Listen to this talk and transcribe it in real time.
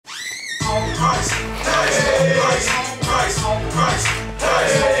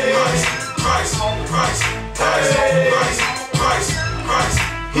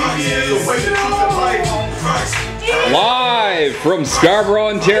Live from Scarborough,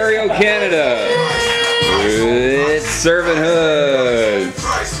 Ontario, Canada, it's servantHOODS.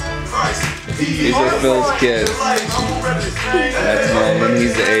 These are Phil's kids. That's Nolan,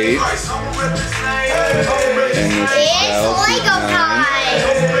 he's 8. And this is Val, she's 9.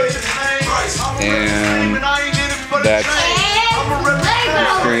 And that's the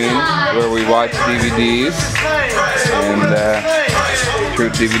screen where we watch DVDs. And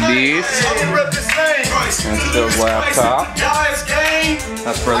Truth DVDs. That's Phil's laptop.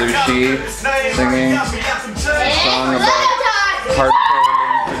 That's Brother She singing a song about heart prayer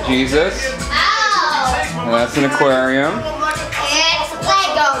for Jesus. And that's an aquarium. It's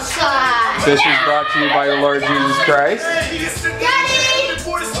Lego slide. This is brought to you by the Lord Jesus Christ.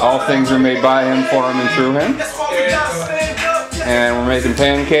 All things are made by Him, for Him, and through Him. And we're making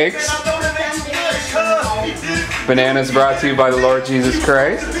pancakes. Bananas brought to you by the Lord Jesus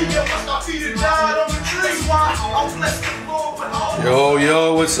Christ. Yo,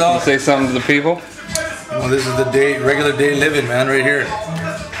 yo, what's up? Say something to the people. Well, this is the regular day living, man, right here.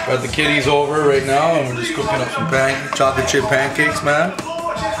 Got the kiddies over right now, and we're just cooking up some chocolate chip pancakes, man.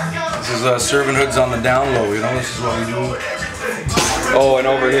 This is servantHOODS on the down low, you know, this is what we do. Oh, and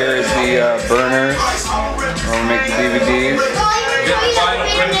over here is the burner where we make the DVDs.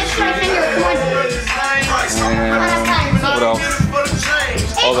 And what else?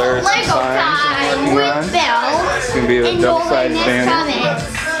 Oh, there's some signs I'm working on. It's going to be a double-sided banner.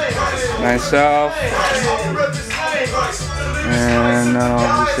 Myself. And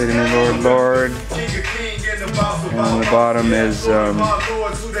just say to me, Lord, Lord. And on the bottom is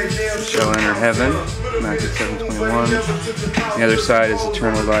shall enter heaven, Matthew 7:21. The other side is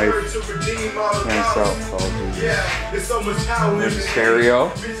eternal life. Myself, called Jesus. There's a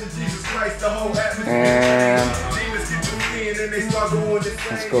stereo. And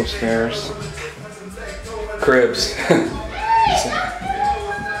let's go upstairs. Cribs.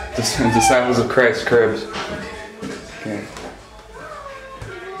 Disciples of Christ cribs. Okay.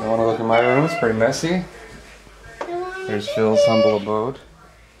 You want to look in my room? It's pretty messy. There's Phil's humble abode.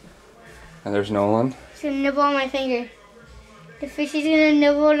 And there's Nolan. It's gonna nibble on my finger. The fish is gonna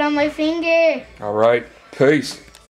nibble on my finger. Alright, peace.